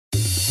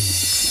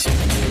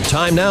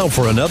Time now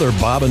for another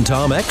Bob and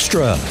Tom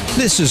Extra.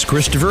 This is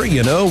Christopher.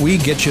 You know, we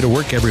get you to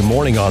work every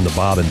morning on the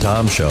Bob and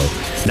Tom Show.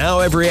 Now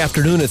every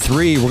afternoon at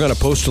 3, we're going to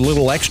post a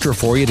little extra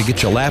for you to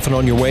get you laughing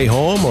on your way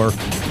home or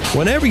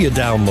whenever you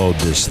download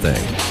this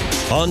thing.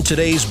 On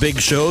today's big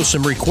show,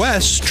 some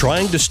requests,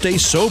 trying to stay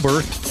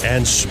sober,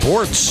 and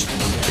sports.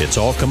 It's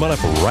all coming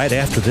up right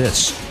after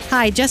this.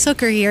 Hi, Jess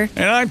Hooker here.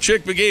 And I'm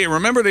Chick McGee.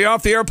 Remember the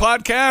Off the Air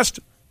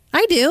podcast?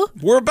 I do.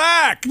 We're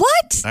back.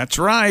 What? That's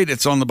right.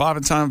 It's on the Bob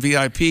and Tom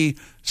VIP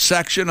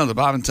section of the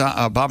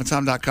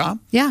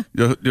bobandtom.com. Yeah.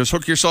 Just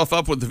hook yourself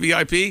up with the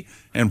VIP,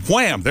 and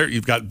wham, there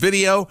you've got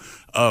video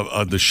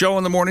of the show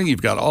in the morning.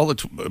 You've got all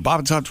the Bob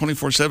and Tom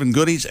 24/7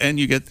 goodies, and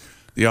you get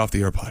the Off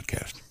the Air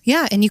podcast.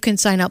 Yeah, and you can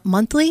sign up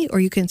monthly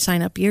or you can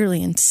sign up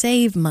yearly and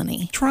save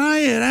money. Try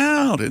it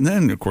out, and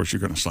then of course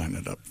you're going to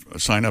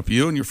sign up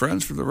you and your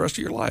friends for the rest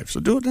of your life. So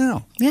do it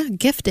now. Yeah,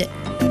 gift it.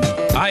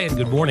 Hi, and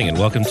good morning, and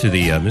welcome to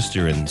the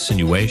Mr.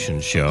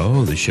 Insinuation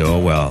Show. The show,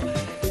 well,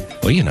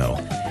 you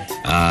know.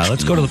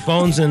 Let's go to the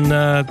phones and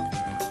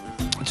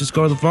just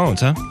go to the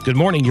phones, huh? Good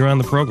morning. You're on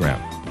the program.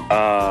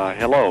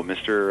 Hello,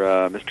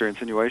 Mr.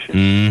 Insinuation.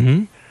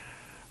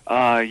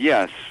 Mm-hmm.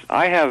 Yes,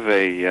 I have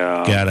a.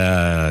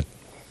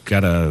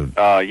 Got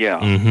a. Yeah.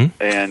 Mm-hmm.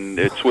 And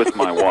it's with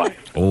my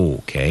wife.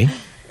 Okay.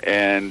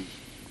 And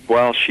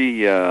well,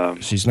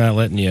 she's not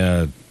letting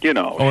you. You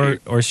know.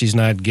 Or she's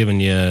not giving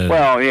you.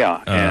 Well,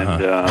 yeah,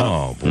 and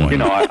oh boy. You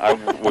know, I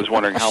was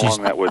wondering how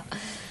long that would.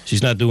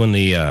 She's not doing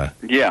the.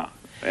 Yeah.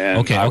 And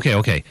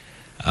Okay.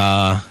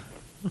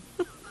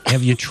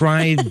 Have you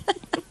tried?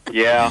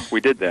 Yeah, we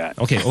did that.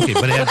 Okay,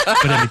 but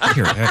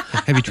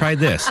have you tried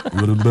this?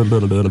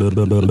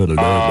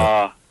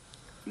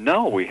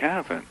 No, we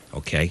haven't.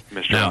 Okay.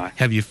 Mr. Now, I.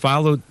 have you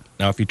followed?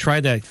 Now, if you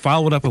tried that,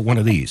 follow it up with one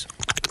of these.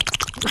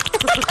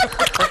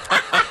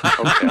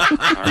 Okay.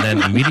 And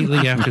then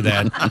immediately after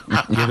that,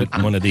 give it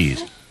one of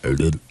these.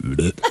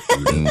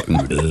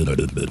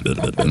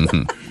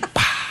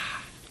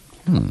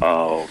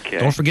 Okay.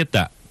 Don't forget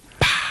that.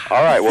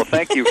 All right. Well,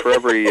 thank you for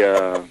every.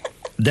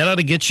 That ought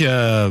to get you.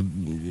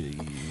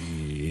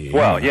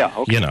 Well, yeah.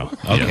 Okay. You know.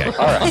 Okay.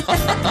 All right.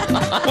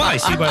 Well, I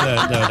see by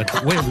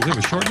the way we have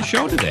a shortened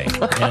show today,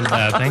 and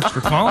thanks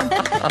for calling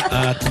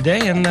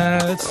today. And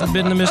it's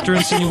been the Mr.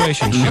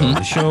 Insinuation Show.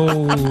 The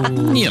show,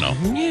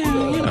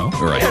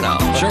 right now,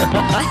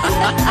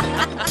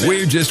 sure.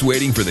 We're just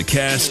waiting for the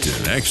cast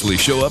to actually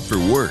show up for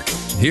work.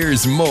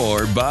 Here's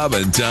more Bob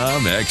and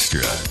Tom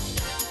Extra.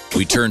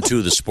 We turn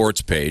to the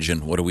sports page,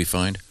 and what do we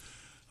find?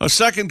 A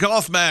second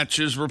golf match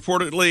is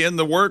reportedly in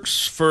the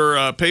works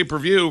for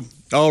pay-per-view.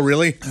 Oh,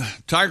 really?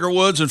 Tiger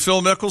Woods and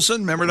Phil Mickelson,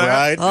 remember that?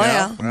 Right. Oh,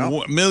 yeah.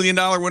 Well. $1 million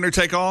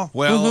winner-take-all?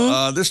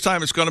 Well, this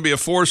time it's going to be a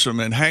foursome,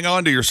 and hang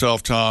on to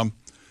yourself, Tom.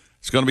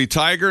 It's going to be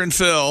Tiger and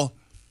Phil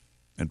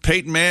and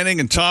Peyton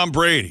Manning and Tom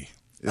Brady.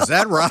 Is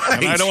that right?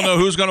 And I don't know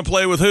who's going to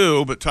play with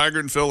who, but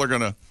Tiger and Phil are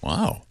going to.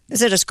 Wow.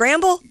 Is it a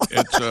scramble?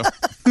 It's so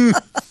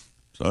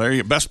there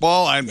you go. Best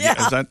ball? I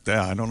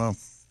don't know.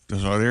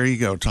 So there you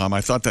go, Tom.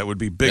 I thought that would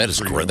be big. That is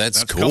for you. great.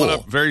 That's cool. Coming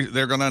up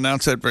they're going to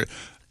announce that.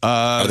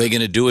 Are they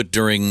going to do it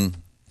during?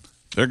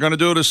 They're going to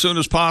do it as soon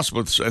as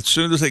possible, as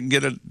soon as they can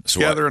get it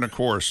together in a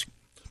course.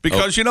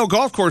 Because,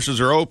 golf courses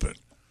are open.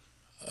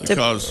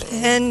 Because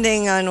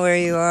Depending on where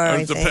you are,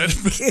 I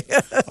think.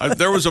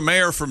 there was a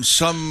mayor from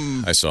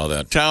some I saw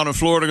that town in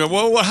Florida going,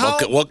 well, how?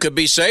 What could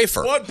be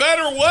safer? What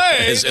better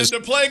way than to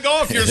play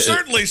golf? You're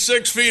certainly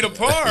 6 feet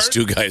apart. As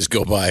two guys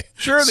go by.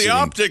 Sure, the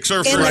optics are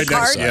In free. the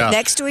cart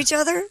next to each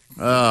other?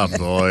 Oh,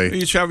 boy.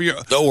 Each have your.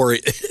 Don't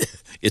worry.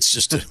 It's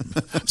just a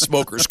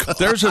smoker's car.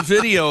 There's a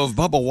video of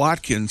Bubba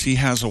Watkins. He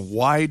has a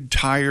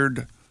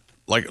wide-tired,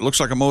 it looks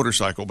like a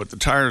motorcycle, but the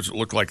tires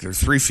look like they're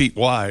 3 feet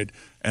wide,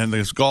 and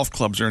his golf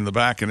clubs are in the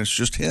back, and it's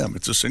just him.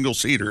 It's a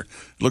single-seater. It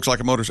looks like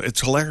a motorcycle.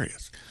 It's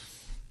hilarious.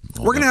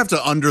 We're going to have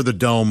to under the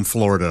dome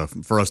Florida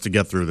for us to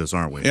get through this,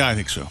 aren't we? Yeah, I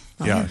think so.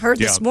 Yeah, I heard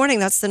this morning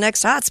that's the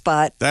next hot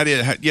spot. That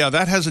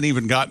hasn't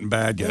even gotten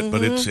bad yet,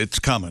 but it's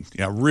coming.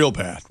 Yeah, real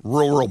bad.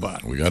 Real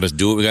bad. We got to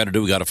do what we got to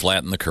do. We got to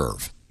flatten the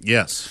curve.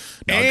 Yes.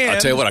 Now, I'll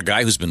tell you what, a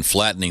guy who's been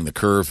flattening the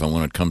curve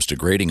when it comes to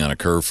grading on a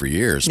curve for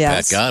years,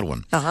 Yes. Pat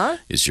Godwin,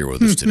 is here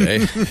with us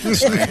today.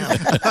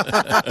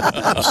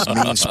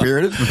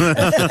 Mean-spirited.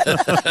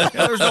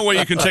 There's no way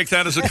you can take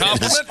that as a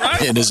compliment,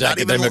 right? In his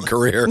academic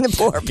career.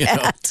 Poor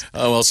Pat.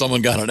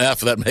 Someone got an F.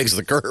 That makes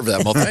the curve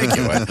that well. Thank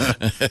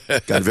you.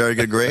 Got very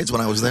good grades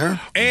when I was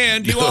there.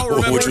 And you all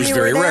remember... Which was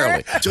very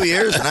rarely. 2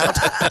 years and out.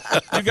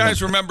 You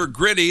guys remember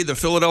Gritty, the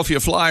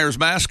Philadelphia Flyers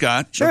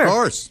mascot? Sure. Of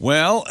course.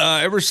 Well,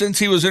 ever since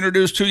he was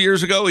introduced 2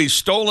 years ago, he's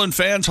stolen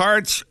fans'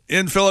 hearts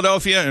in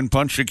Philadelphia and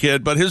punched a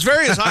kid. But his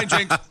various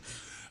hijinks,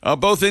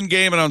 both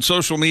in-game and on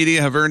social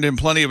media, have earned him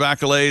plenty of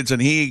accolades.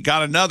 And he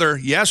got another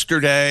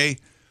yesterday.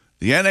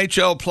 The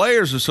NHL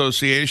Players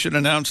Association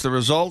announced the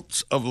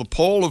results of the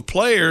poll of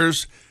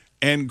players,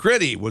 and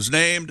Gritty was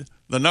named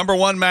the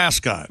 #1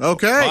 mascot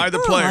by the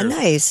players.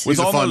 Nice. With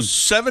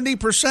almost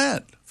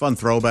 70%. Fun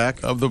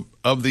throwback. Of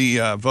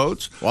the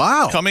votes.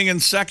 Wow. Coming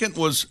in second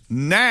was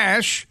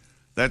Nash.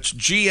 That's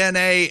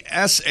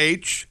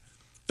Gnash.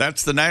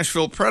 That's the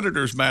Nashville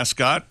Predators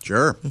mascot.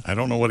 Sure. I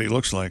don't know what he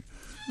looks like.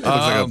 He looks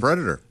like a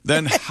predator.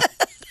 Then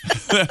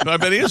I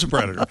bet he is a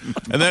predator.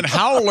 And then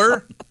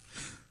Howler,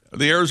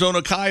 the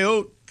Arizona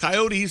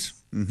Coyotes.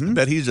 I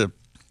bet he's a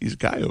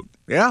coyote.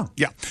 Yeah.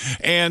 Yeah.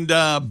 And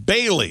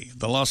Bailey,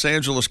 the Los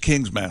Angeles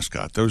Kings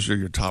mascot. Those are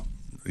your top,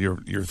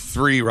 your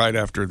three right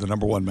after the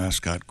number one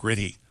mascot,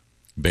 Gritty.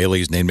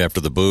 Bailey's named after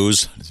the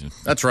booze.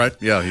 That's right.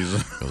 Yeah, he's.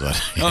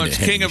 It's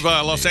King of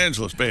Los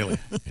Angeles, Bailey.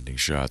 Ending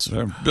shots.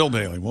 Bill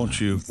Bailey, won't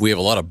you? We have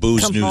a lot of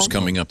booze news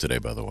coming up today,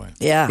 by the way.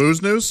 Yeah.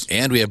 Booze news?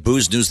 And we have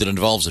booze news that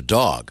involves a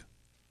dog.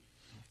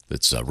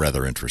 That's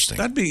rather interesting.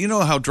 That'd be, you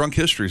know how Drunk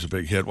History is a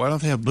big hit. Why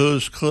don't they have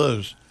Booze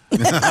Clues?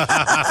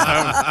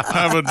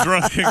 have a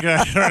drunken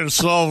guy trying to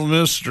solve a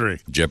mystery.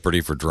 Jeopardy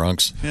for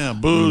drunks. Yeah,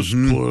 Booze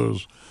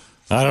Clues.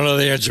 I don't know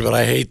the answer, but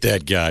I hate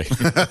that guy.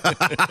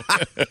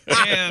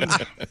 And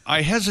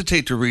I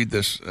hesitate to read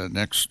this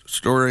next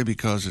story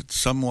because it's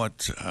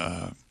somewhat,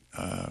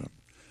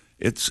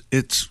 it's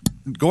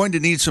going to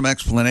need some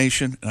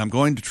explanation, and I'm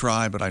going to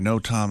try, but I know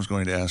Tom's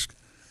going to ask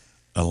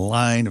a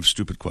line of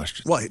stupid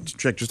questions. Well,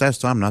 Chick, just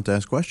ask Tom not to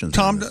ask questions.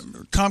 Tom,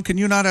 can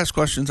you not ask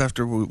questions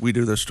after we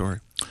do this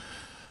story?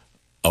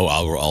 Oh,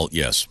 I'll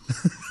yes.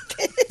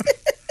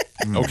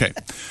 Okay.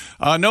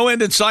 No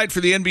end in sight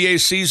for the NBA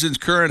season's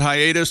current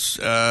hiatus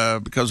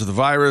because of the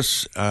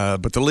virus,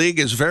 but the league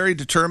is very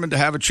determined to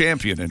have a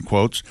champion, in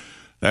quotes.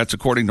 That's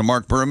according to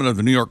Mark Berman of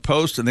the New York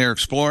Post, and they're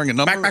exploring a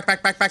number Back.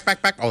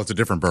 Oh, it's a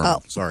different Berman.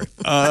 Oh. Sorry.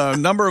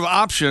 number of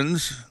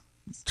options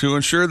to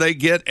ensure they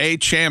get a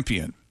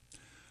champion.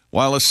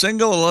 While a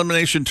single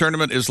elimination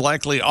tournament is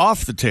likely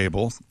off the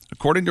table,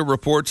 according to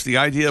reports, the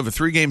idea of a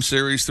 3-game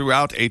series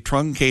throughout a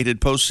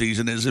truncated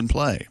postseason is in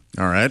play.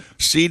 All right.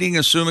 Seeding,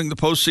 assuming the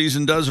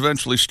postseason does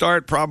eventually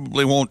start,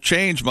 probably won't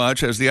change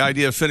much, as the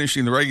idea of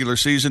finishing the regular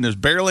season is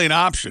barely an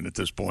option at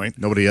this point.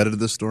 Nobody edited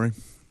this story?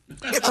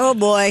 Oh,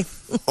 boy.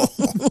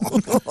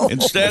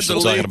 Instead, We're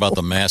still talking about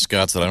the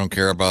mascots that I don't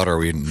care about, or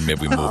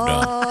maybe we moved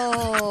on.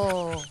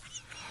 Oh.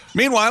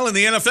 Meanwhile, in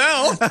the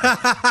NFL,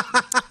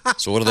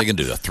 So what are they going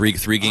to do? A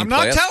three-game I'm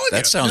not playoff? telling you.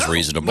 That sounds No,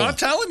 reasonable. I'm not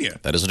telling you.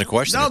 That isn't a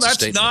question. No, that's a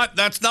that's statement.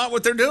 that's not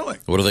what they're doing.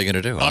 What are they going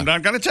to do? I'm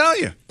not going to tell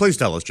you. Please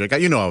tell us, Chick.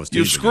 You know I was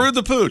teasing You screwed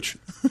the pooch.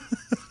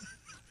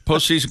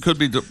 Postseason could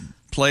be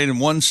played in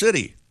one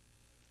city,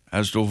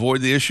 as to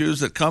avoid the issues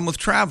that come with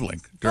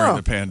traveling during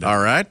the pandemic.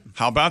 All right.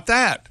 How about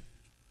that?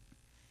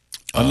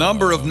 A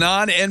number of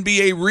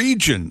non-NBA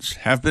regions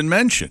have been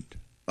mentioned.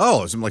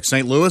 Oh, is it like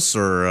St. Louis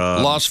or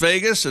Las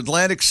Vegas,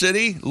 Atlantic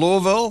City,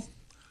 Louisville,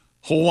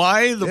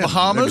 Hawaii, the maybe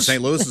Bahamas.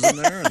 St. Louis is in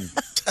there. And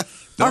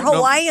Are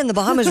Hawaii and the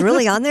Bahamas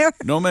really on there?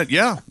 No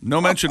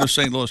mention of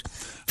St. Louis.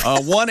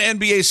 One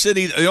NBA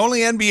city, the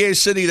only NBA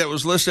city that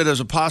was listed as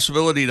a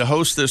possibility to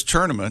host this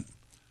tournament,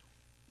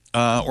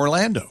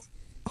 Orlando.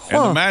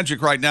 And the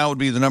Magic right now would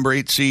be the number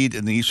 8 seed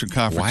in the Eastern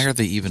Conference. Why are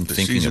they even The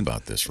thinking season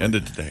about this right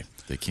ended now? today.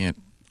 They can't.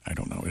 I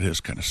don't know. It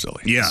is kind of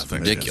silly. Yeah, It's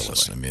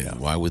ridiculous. I mean, Yeah.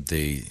 why would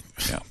they?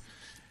 Yeah.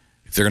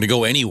 If they're going to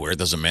go anywhere, it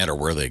doesn't matter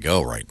where they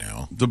go right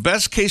now. The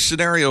best case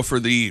scenario for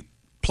the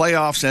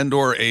playoffs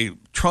and/or a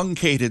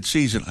truncated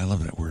season. I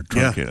love that word,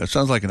 truncated. It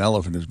sounds like an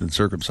elephant has been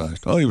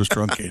circumcised. Oh, he was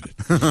truncated.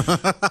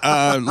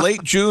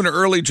 Late June,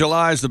 early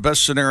July is the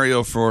best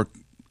scenario for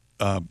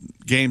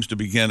games to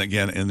begin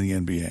again in the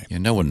NBA. Yeah,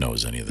 no one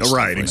knows any of this.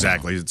 right, stuff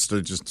exactly. now. It's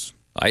just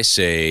I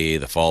say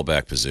the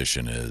fallback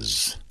position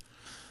is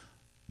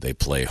they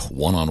play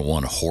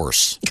one-on-one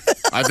horse.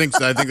 I think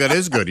that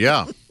is good.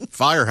 Yeah,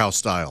 Firehouse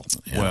style.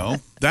 Well,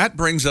 that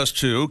brings us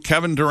to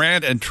Kevin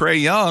Durant and Trae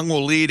Young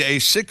will lead a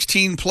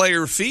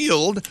 16-player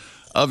field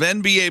of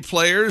NBA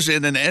players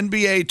in an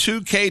NBA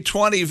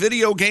 2K20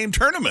 video game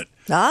tournament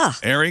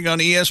airing on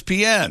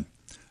ESPN.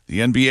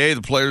 The NBA,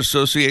 the Players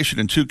Association,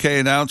 and 2K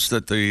announced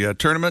that the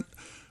tournament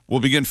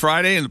will begin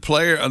Friday, and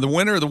the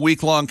winner of the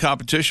week-long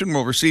competition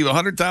will receive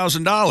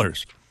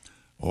 $100,000,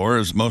 or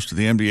as most of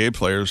the NBA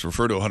players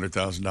refer to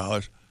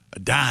 $100,000, a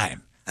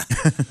dime.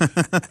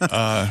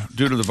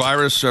 Due to the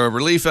virus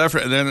relief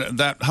effort, and then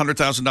that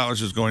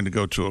 $100,000 is going to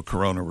go to a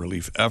corona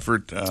relief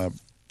effort.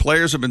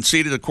 Players have been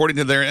seated according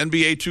to their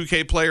NBA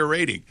 2K player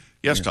rating.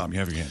 Yes, Tom, you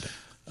have your hand up.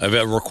 I have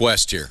a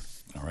request here.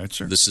 All right,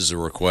 sir. This is a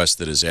request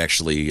that is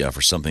actually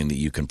for something that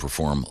you can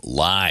perform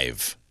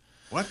live.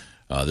 What?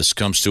 This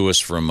comes to us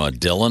from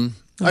Dylan.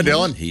 Hi,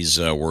 Dylan. He's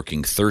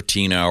working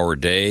 13-hour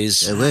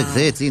days. I work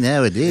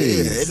 13-hour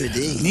days. Every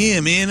day. Yeah,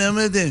 man, have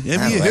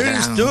you heard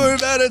a story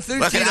about a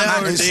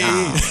 13-hour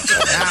day?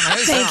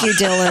 Thank you,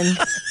 Dylan.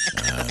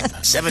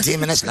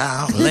 17 minutes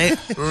now.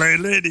 That's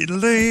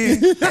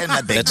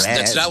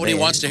not what he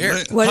wants to hear.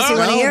 What does he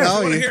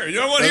want to hear? You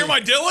don't want to hear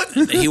my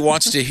Dylan? He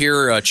wants to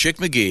hear Chick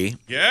McGee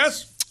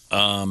Yes.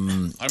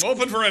 I'm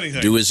open for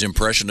anything. do his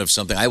impression of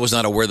something. I was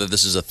not aware that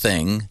this is a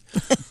thing,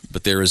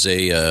 but there is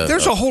a...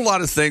 There's a whole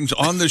lot of things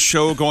on this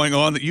show going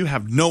on that you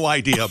have no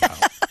idea about.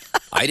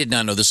 I did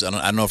not know this. I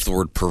don't know if the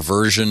word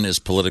perversion is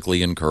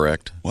politically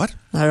incorrect. What?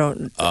 I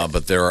don't.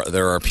 But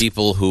there are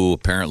people who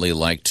apparently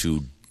like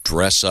to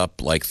dress up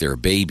like they're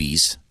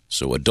babies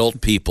So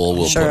adult people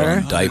will put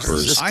on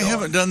diapers. I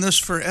haven't done this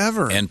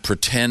forever. And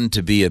pretend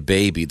to be a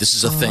baby. This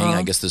is a thing.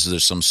 I guess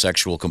there's some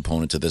sexual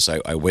component to this.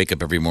 I wake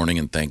up every morning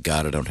and thank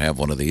God I don't have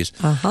one of these.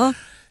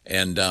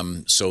 And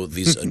so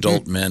these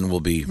adult men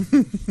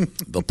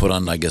they'll put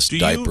on, I guess,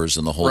 diapers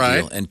and the whole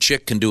deal. And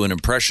Chick can do an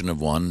impression of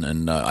one.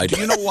 And do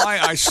you know why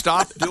I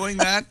stopped doing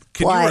that?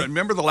 Can you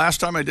remember the last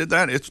time I did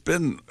that? It's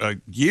been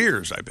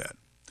years, I bet.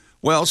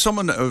 Well,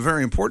 someone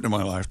very important in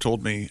my life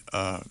told me,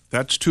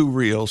 that's too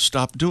real.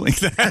 Stop doing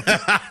that.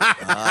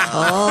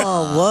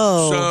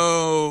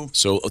 Whoa.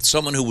 So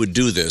someone who would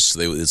do this,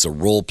 it's a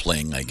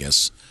role-playing, I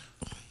guess.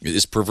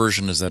 Is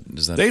perversion, is that?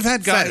 They've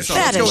had guys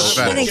fetish.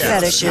 I think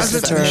fetish is the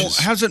term.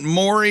 Hasn't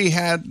Maury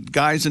had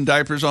guys in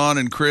diapers on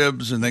and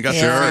cribs, and they got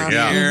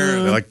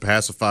They like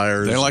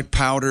pacifiers. They like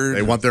powder.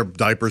 They want their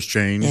diapers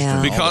changed. Yeah.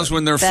 Because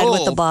when they're Fed full,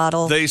 with the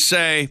bottle. They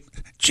say,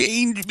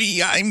 "Change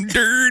me, I'm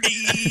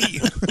dirty."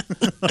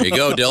 There you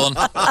go, Dylan.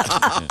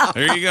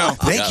 There you go.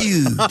 Thank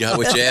you. Got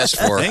what you asked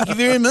for. Thank you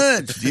very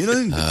much,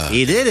 Dylan.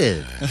 He did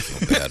it. I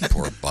feel bad.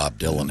 Poor Bob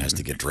Dylan has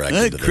to get dragged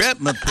I into this. crap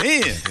my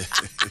pants.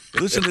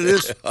 Listen to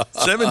this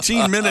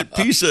 17-minute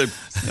piece I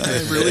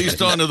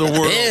released onto the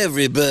world.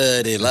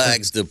 Everybody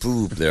likes to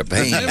poop their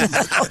pants.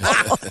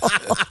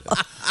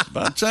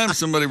 About time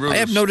somebody wrote I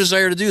have no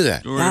desire to do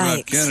that. story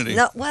about Kennedy.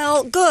 No,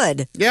 well,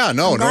 good. Yeah,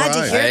 no, I'm glad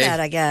to hear Hey. that,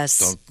 I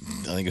guess.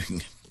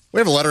 We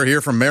have a letter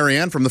here from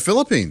Marianne from the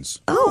Philippines.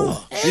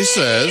 Oh. She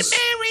says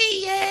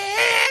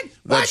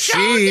that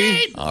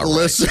she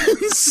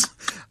listens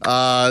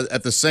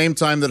at the same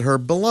time that her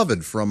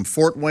beloved from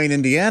Fort Wayne,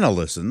 Indiana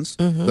listens.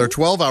 They're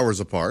 12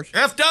 hours apart.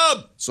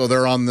 F-dub! So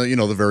they're on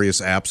the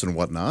various apps and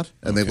whatnot,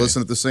 and they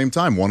listen at the same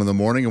time, one in the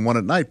morning and one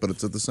at night, but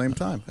it's at the same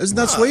time. Isn't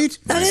that sweet?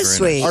 That is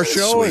sweet. Our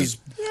show is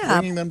Yeah.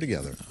 bringing them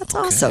together. That's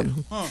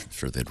awesome. I'm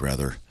sure they'd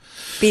rather.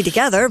 Be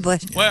together,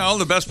 but Well,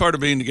 the best part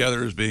of being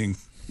together is being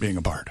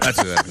apart. That's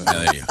it.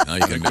 Now you I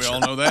can think miss we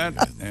all her. know that.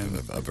 And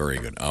Very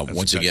good.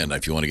 Once again,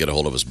 if you want to get a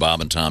hold of us, Bob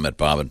and Tom at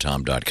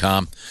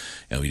bobandtom.com.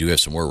 And we do have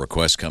some more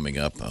requests coming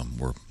up.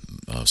 We're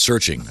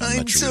searching.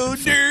 I'm so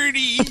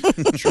dirty.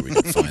 I'm not sure we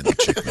can find the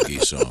Chick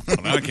McGee song.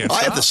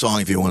 I have the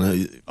song if you want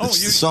to.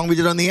 It's the song we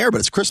did on the air, but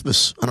it's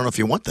Christmas. I don't know if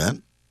you want that.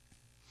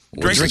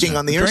 Drinking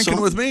on the air Drinking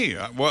song? with me.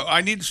 Well, I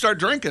need to start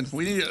drinking.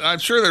 I'm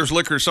sure there's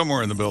liquor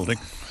somewhere in the building.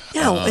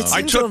 yeah, it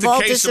seems to have all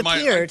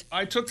disappeared.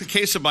 I took the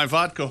case of my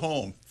vodka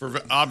home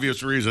for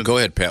obvious reasons. Go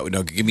ahead, Pat.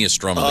 No, give me a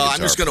strum on the guitar. I'm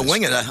just going to please.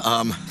 wing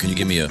it. Can you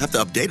give me a... I have to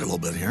update it a little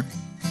bit here.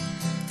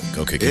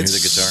 Okay, give me the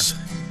guitar.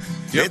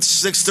 Yep.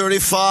 It's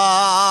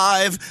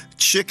 6:35.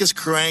 Chick is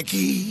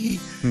cranky.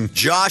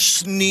 Josh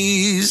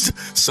sneezed.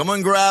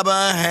 Someone grab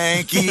a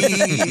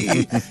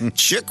hanky.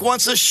 Chick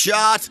wants a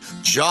shot.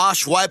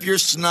 Josh, wipe your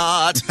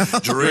snot.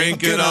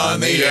 Drink it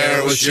on the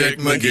air with Chick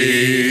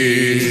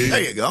McGee.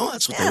 There you go.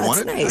 That's what they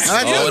wanted. Nice. Oh,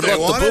 and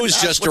look, the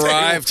booze just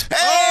arrived.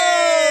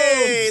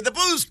 Hey, the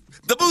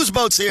booze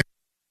boat's here.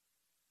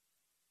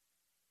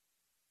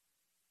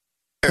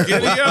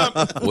 Giddy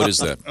up. What is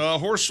that?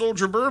 Horse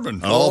Soldier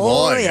Bourbon. Oh,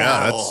 boy.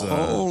 yeah. That's,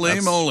 Holy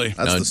moly.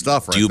 That's Now, the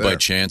stuff right do you there. by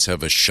chance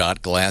have a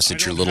shot glass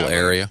at your don't little have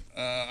area?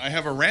 I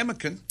have a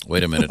ramekin.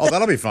 Wait a minute. Oh,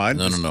 that'll be fine.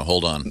 No,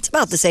 hold on. It's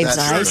about the same That's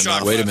size.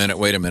 right. Wait a minute.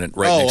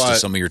 Right next to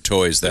some of your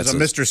toys. There's That's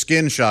a Mr.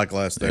 Skin shot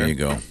glass there. There you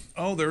go.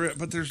 Oh,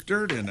 but there's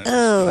dirt in it.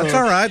 That's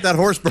all right. That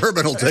horse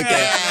bourbon will take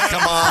that.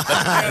 Come on.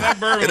 that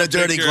bourbon In a will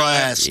take dirty care of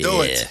that. glass.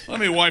 Do it. Let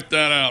me wipe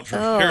that out.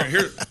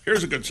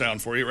 Here's a good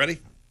sound for you. Ready?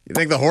 You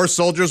think the horse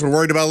soldiers were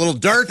worried about a little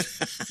dirt?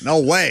 No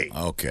way.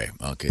 Okay.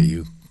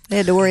 You They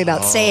had to worry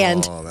about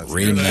sand.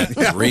 ream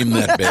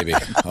that baby.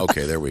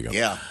 Okay, there we go.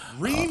 Yeah.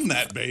 Ream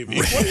that baby.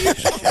 What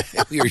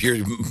are you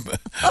You're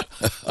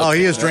Oh,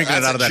 he is drinking it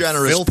That's out of a that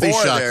generous filthy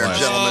pour shot there, glass.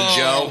 gentleman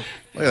Joe.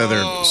 Look at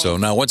that. So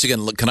now, once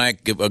again, can I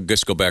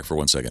just go back for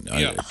 1 second?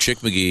 Yeah. Chick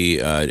McGee,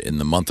 in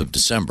the month of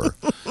December,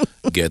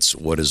 gets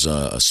what is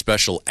a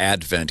special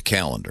Advent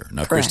calendar.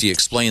 Now, Christy,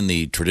 explain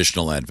the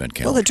traditional Advent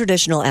Well, calendar. the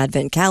traditional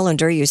Advent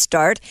calendar, you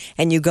start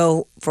and you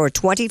go for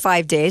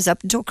 25 days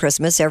up until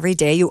Christmas. Every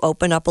day you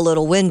open up a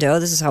little window.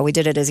 This is how we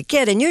did it as a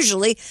kid. And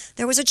usually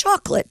there was a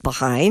chocolate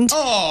behind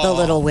the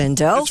little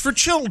window. It's for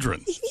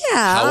children.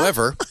 Yeah.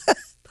 However,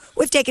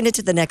 We've taken it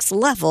to the next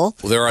level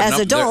there are as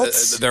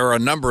adults. There are a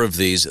number of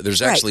these.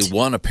 There's actually Right.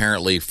 one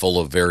apparently full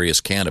of various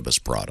cannabis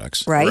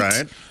products. right?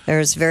 Right.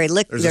 There's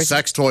There's a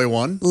sex toy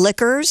one.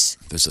 liquors.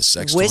 There's a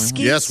sex Whiskey.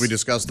 toy. Yes, we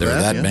discussed There are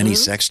that. that yeah. many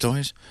sex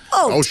toys?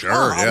 Oh, sure.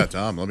 Tom. Yeah,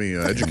 Tom, let me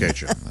educate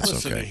you. That's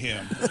Listen to okay.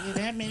 him.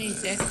 That many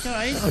sex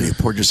toys? Oh, you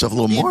poured yourself a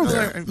little more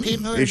there.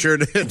 He sure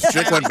did.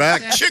 Chick went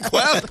back. Chick,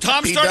 well,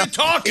 Tom started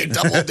talking.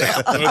 Double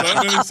down.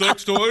 That many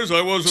sex toys?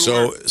 I wasn't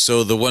aware.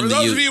 So the one For that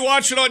those you of you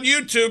watching on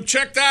YouTube,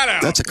 check that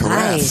out. That's a carafe.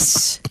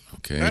 Nice.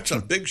 okay. That's a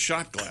big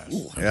shot glass.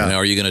 Yeah. Now,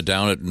 are you going to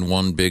down it in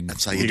one big?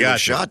 That's how you You do a gotcha.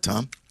 shot,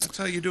 Tom. That's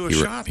how you do a He,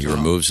 shot. he Tom.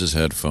 removes his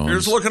headphones.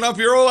 Here's looking up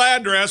your old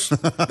address.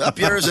 Up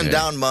yours and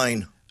down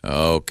mine.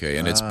 Okay,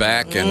 and it's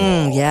back.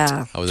 And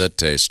Yeah. how does that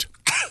taste?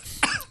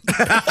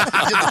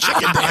 the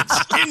chicken dance.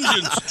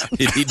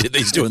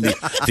 He's doing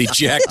the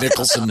Jack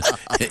Nicholson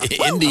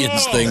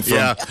Indians thing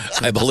from,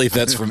 I believe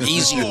that's from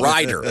Easy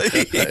Rider.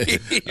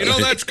 You know,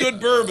 that's good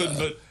bourbon,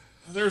 but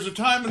there's a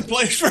time and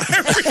place for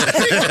everything.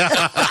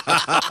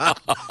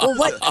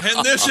 Well,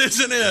 and this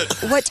isn't it.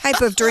 What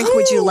type of drink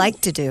would you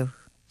like to do?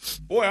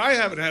 Boy, I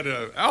haven't had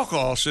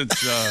alcohol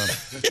since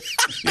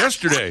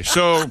yesterday.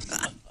 So,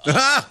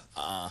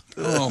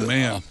 oh,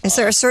 man. Is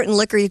there a certain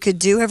liquor you could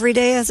do every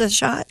day as a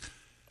shot?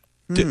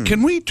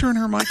 Can we turn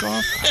her mic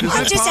off?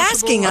 I'm just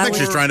asking. I think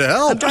she's trying to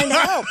help. I'm trying to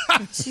help.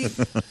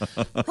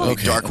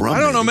 Okay. Dark rum. I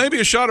don't know, maybe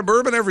a shot of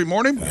bourbon every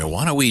morning? Yeah,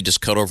 why don't we just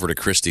cut over to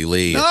Christy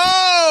Lee?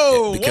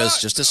 No! Because,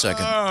 just a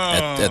second,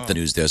 at the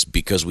news desk,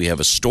 because we have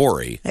a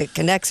story. It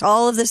connects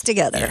all of this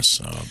together.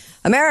 Yes.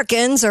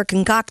 Americans are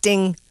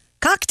concocting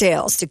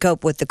cocktails to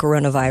cope with the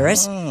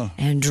coronavirus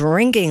and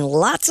drinking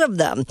lots of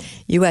them.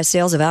 U.S.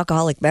 sales of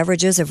alcoholic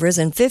beverages have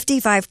risen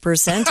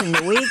 55% in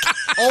the week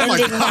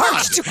ending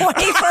March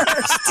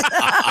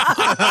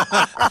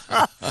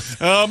 21st.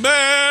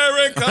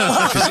 America!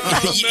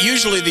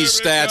 Usually these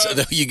stats,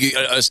 you get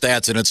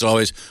stats, and it's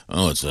always,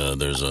 there's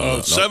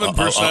a 7%.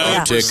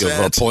 uptick of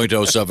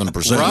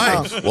 0.07%.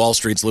 Right. Wall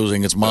Street's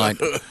losing its mind.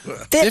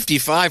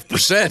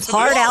 55%.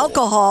 Hard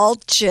alcohol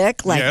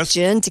chick like Yes.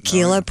 gin,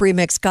 tequila,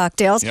 premixed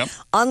cocktails Yep.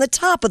 on the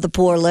top of the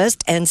poor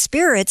list, and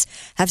spirits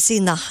have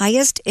seen the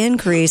highest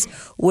increase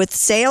with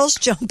sales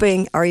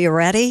jumping. Are you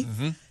ready?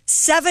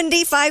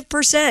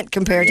 75%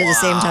 compared to the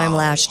same time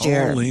last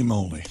year. Holy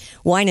moly.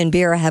 Wine and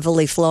beer are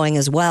heavily flowing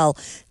as well.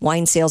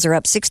 Wine sales are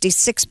up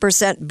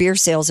 66%. Beer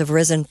sales have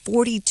risen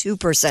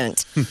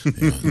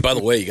 42%. By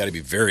the way, you got to be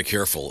very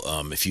careful.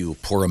 If you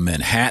pour a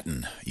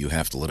Manhattan, you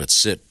have to let it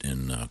sit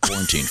in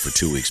quarantine for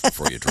 2 weeks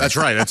before you drink. That's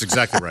right. That's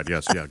exactly right.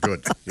 Yes. Yeah.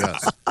 Good.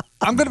 Yes.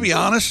 I'm going to be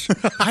honest.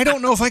 I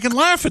don't know if I can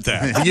laugh at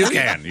that. You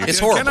can. It's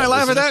horrible. Can I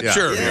laugh at that? Yeah.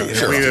 Sure. Yeah.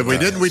 Sure. If we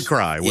didn't, we'd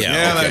cry. wouldn't we?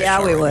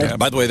 Yeah, we would.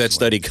 By the way, that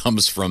study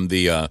comes from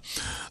the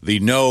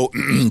No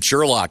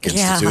Sherlock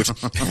Institute.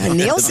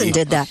 Nielsen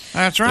did that.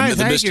 That's right.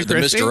 The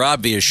Mr.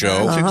 Obvious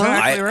show. That's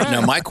exactly right.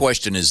 Now, my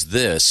question is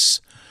this.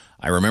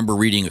 I remember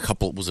reading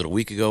was it a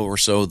week ago or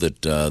so,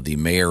 that the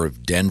mayor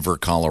of Denver,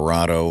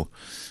 Colorado,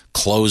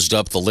 closed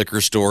up the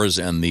liquor stores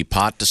and the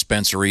pot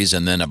dispensaries,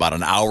 and then about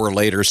an hour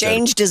later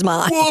Changed his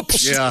mind.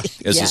 "Whoops!" Yeah.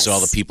 As he saw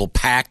the people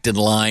packed in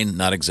line,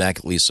 not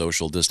exactly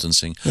social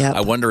distancing. Yep.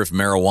 I wonder if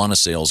marijuana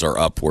sales are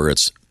up where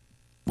it's,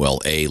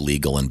 well, A,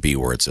 legal, and B,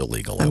 where it's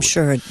illegal. I'm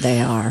sure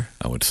they are.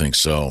 I would think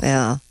so.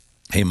 Yeah.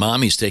 Hey,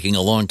 Mommy's taking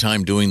a long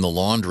time doing the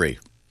laundry.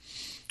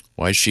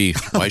 Why is she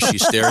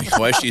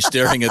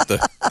staring at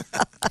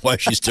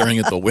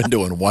the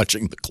window and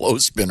watching the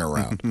clothes spin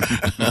around?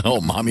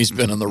 Oh, Mommy's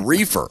been on the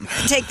reefer.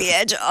 Take the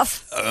edge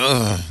off.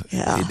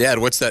 Yeah. Hey, Dad,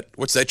 what's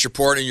that you're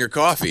pouring in your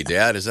coffee,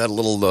 Dad? Is that a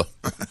little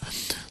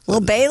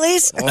Little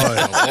Baileys? Boy,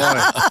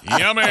 oh boy.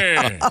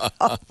 Yummy.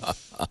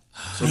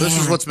 So this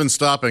is what's been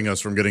stopping us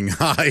from getting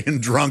high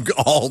and drunk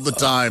all the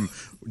time.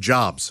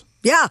 Jobs.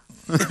 Yeah.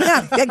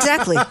 Yeah,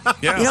 exactly.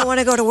 Yeah. You don't want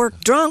to go to work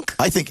drunk.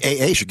 I think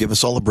AA should give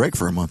us all a break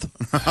for a month.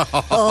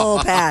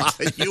 Oh, Pat.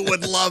 You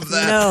would love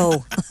that.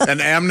 No. An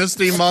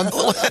amnesty month.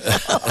 All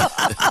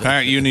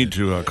right, you need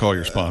to call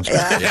your sponsor.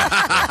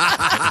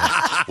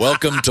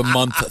 Welcome to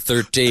month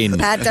 13.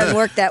 Pat doesn't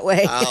work that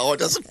way. Oh, it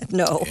doesn't.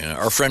 No. Yeah,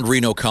 our friend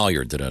Reno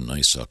Collier did a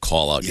nice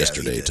call out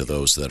yesterday to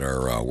those that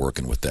are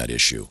working with that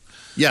issue.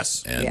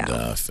 Yes. And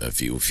Yeah.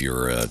 if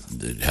you're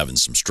having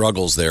some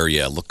struggles there,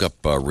 look up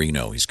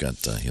Reno. He's got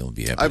he'll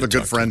be happy. I have to a good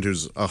talk friend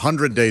who's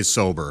 100 days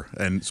sober,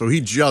 and so he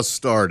just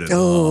started.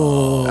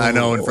 Oh. I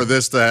know, and for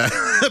this,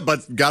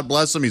 but God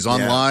bless him, he's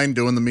online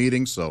doing the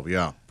meetings, so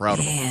yeah, proud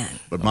of him.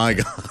 But my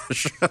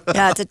gosh.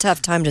 Yeah, it's a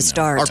tough time to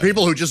start. Are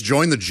people who just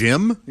joined the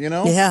gym, you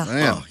know? Yeah.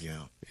 Man. Oh, yeah.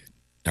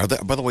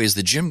 By the way, is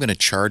the gym going to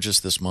charge us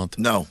this month?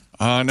 No.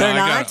 No, They're I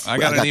not? got I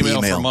an got the email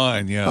email. from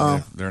mine.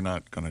 Yeah, they're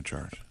not going to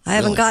charge. I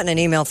haven't gotten an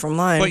email from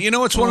mine. But you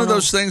know, it's one of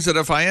those things that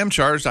if I am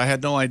charged, I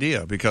had no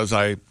idea because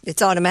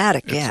It's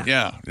automatic,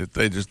 yeah.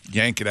 they just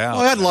yank it out.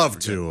 Well, I'd love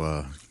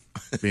to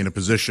be in a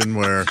position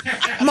where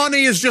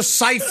money is just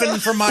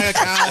siphoned from my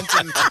account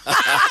and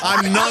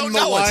I'm none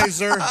the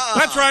wiser.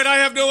 That's right. I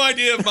have no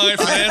idea of my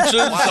finances.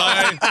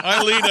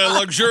 I lead a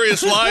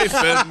luxurious life,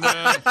 and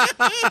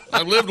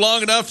I've lived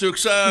long enough to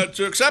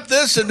accept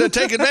this and to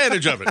take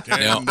advantage of it.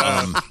 And,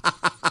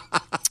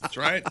 that's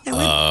right.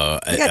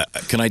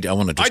 Can I? I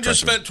want to. I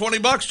just spent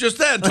 $20 just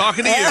then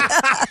talking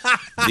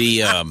to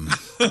you.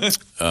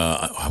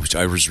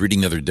 I was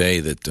reading the other day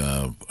that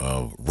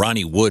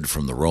Ronnie Wood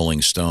from the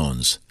Rolling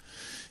Stones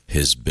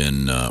has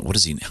been what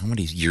is he? How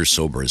many years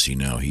sober is he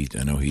now? He's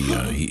It's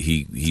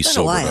been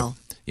sober. a while.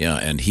 Yeah,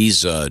 and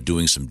he's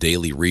doing some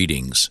daily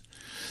readings.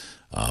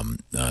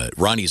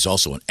 Ronnie's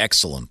also an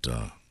excellent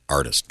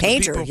artist.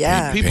 Painter, People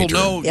Painter.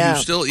 know Yeah.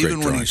 you still, Great even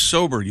when drawing. he's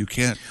sober, you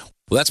can't.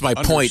 Well, that's my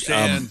point.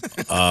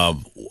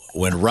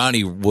 When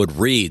Ronnie Wood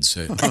reads,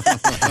 as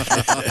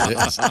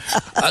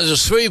a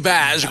sweet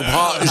bad,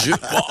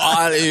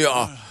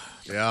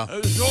 Yeah.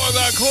 Enjoy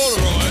that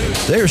corduroy.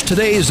 There's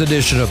today's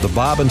edition of the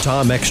Bob and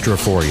Tom Extra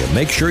for you.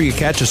 Make sure you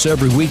catch us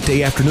every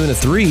weekday afternoon at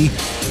 3. You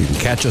can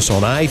catch us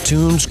on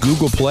iTunes,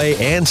 Google Play,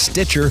 and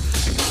Stitcher.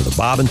 For the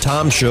Bob and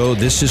Tom Show,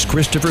 this is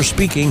Christopher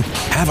speaking.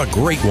 Have a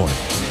great one.